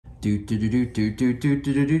There's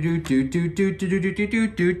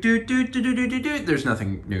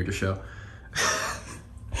nothing new to show.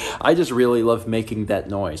 I just really love making that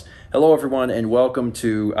noise. Hello, everyone, and welcome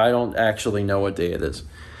to... I don't actually know what day it is.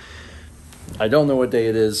 I don't know what day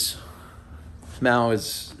it is. Mao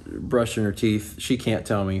is brushing her teeth. She can't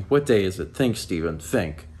tell me. What day is it? Think, Steven.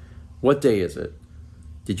 Think. What day is it?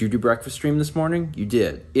 Did you do breakfast stream this morning? You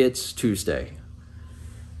did. It's Tuesday.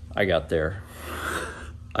 I got there.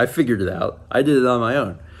 I figured it out. I did it on my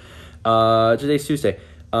own. Today's Tuesday.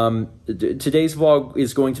 Today's vlog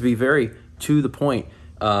is going to be very to the point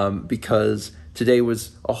because today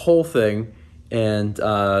was a whole thing, and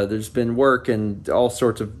there's been work and all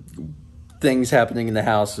sorts of things happening in the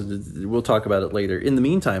house. We'll talk about it later. In the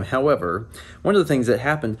meantime, however, one of the things that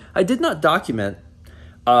happened, I did not document,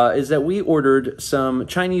 is that we ordered some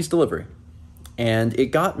Chinese delivery. And it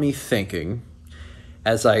got me thinking,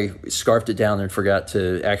 as I scarfed it down and forgot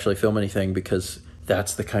to actually film anything because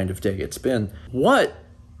that's the kind of day it's been. What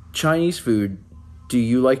Chinese food do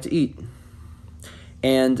you like to eat?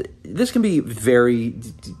 And this can be very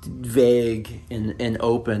vague and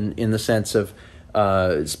open in the sense of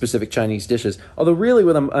specific Chinese dishes. Although really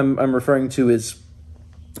what I'm referring to is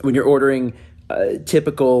when you're ordering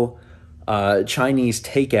typical Chinese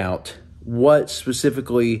takeout, what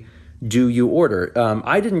specifically do you order?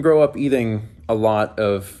 I didn't grow up eating a lot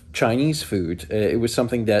of Chinese food. It was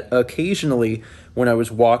something that occasionally when I was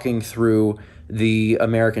walking through the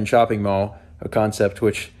American shopping mall, a concept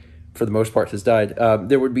which for the most part has died,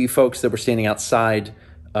 there would be folks that were standing outside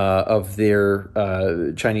of their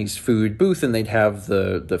Chinese food booth, and they'd have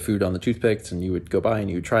the food on the toothpicks, and you would go by and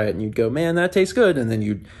you would try it and you'd go, man, that tastes good. And then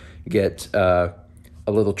you'd get a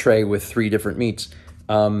little tray with 3 different meats.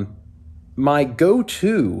 My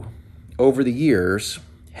go-to over the years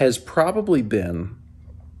has probably been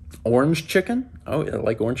orange chicken. Oh, I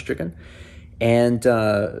like orange chicken. And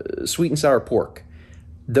sweet and sour pork.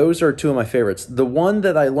 Those are 2 of my favorites. The one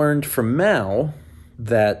that I learned from Mao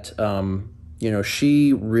that,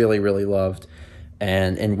 she really, really loved,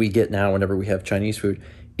 and we get now whenever we have Chinese food,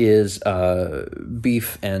 is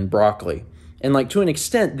beef and broccoli. And like to an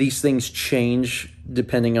extent, these things change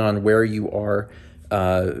depending on where you are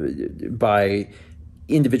by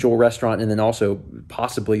individual restaurant and then also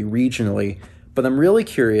possibly regionally. But I'm really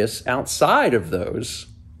curious, outside of those,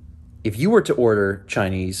 if you were to order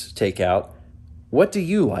Chinese takeout, what do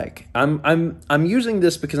you like? I'm using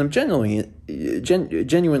this because I'm genuinely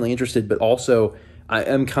interested, but also I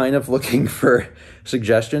am kind of looking for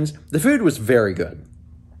suggestions. The food was very good.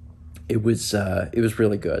 It was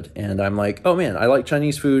really good, and I'm like, oh man, I like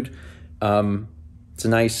Chinese food. It's a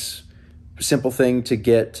nice, simple thing to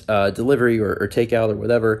get delivery or takeout or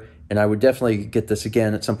whatever, and I would definitely get this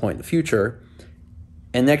again at some point in the future.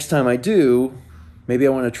 And next time I do, maybe I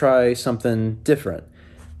want to try something different.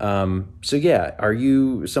 So yeah, are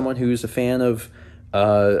you someone who's a fan of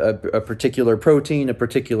a particular protein, a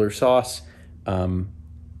particular sauce? Let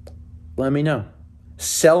me know.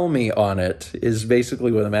 Sell me on it is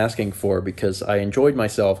basically what I'm asking for, because I enjoyed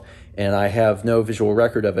myself and I have no visual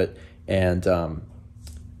record of it. And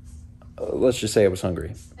let's just say I was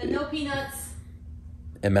hungry. And no peanuts.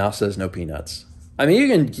 And Mao says no peanuts. I mean,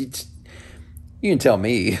 you can tell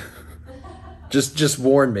me. Just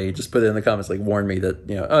warn me. Just put it in the comments, like warn me that,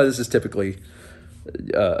 this is typically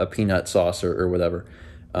a peanut sauce or whatever.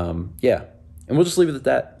 Yeah, and we'll just leave it at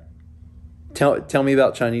that. Tell me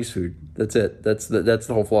about Chinese food. That's it. That's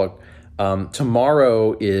the whole vlog.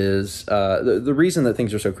 Tomorrow is the reason that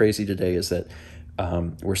things are so crazy today is that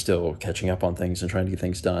we're still catching up on things and trying to get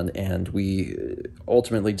things done, and we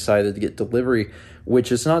ultimately decided to get delivery,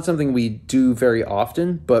 which is not something we do very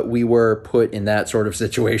often, but we were put in that sort of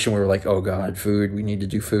situation where we're like, oh God, food, we need to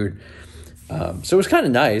do food. So it was kind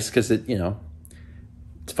of nice because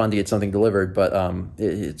it's fun to get something delivered, but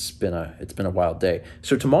it's been a wild day.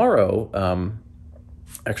 So tomorrow,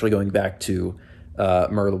 actually going back to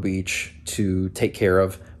Myrtle Beach to take care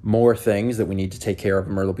of more things that we need to take care of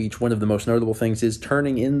in Myrtle Beach. One of the most notable things is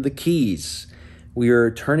turning in the keys. We are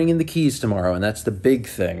turning in the keys tomorrow, and that's the big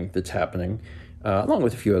thing that's happening, along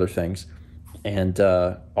with a few other things. And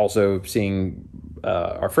also seeing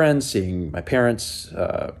our friends, seeing my parents,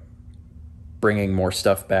 bringing more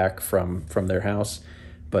stuff back from their house.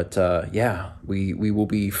 But yeah, we will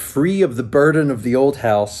be free of the burden of the old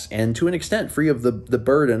house, and to an extent free of the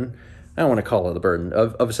burden, I don't want to call it a burden,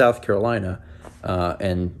 of South Carolina,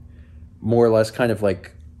 and more or less kind of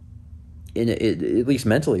like, at least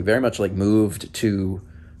mentally, very much like moved to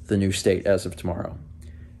the new state as of tomorrow.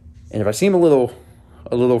 And if I seem a little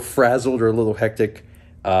frazzled or a little hectic,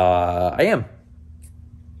 I am.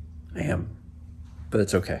 but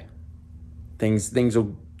it's okay. Things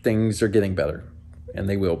are getting better, and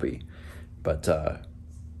they will be. But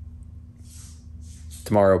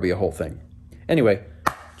tomorrow will be a whole thing. Anyway,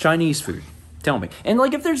 Chinese food. Tell me. And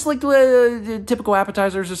like if there's like typical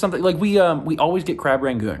appetizers or something, like we always get crab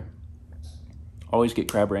rangoon. Always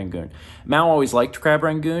get crab rangoon. Mao always liked crab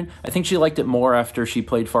rangoon. I think she liked it more after she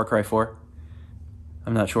played Far Cry 4.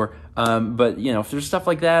 I'm not sure. But, you know, if there's stuff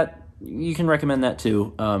like that, you can recommend that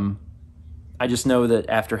too. I just know that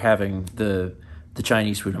after having the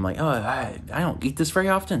Chinese food, I'm like, oh, I don't eat this very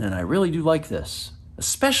often, and I really do like this.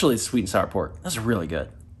 Especially the sweet and sour pork. That's really good.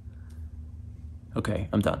 Okay,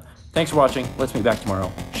 I'm done. Thanks for watching. Let's meet back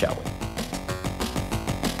tomorrow, shall we?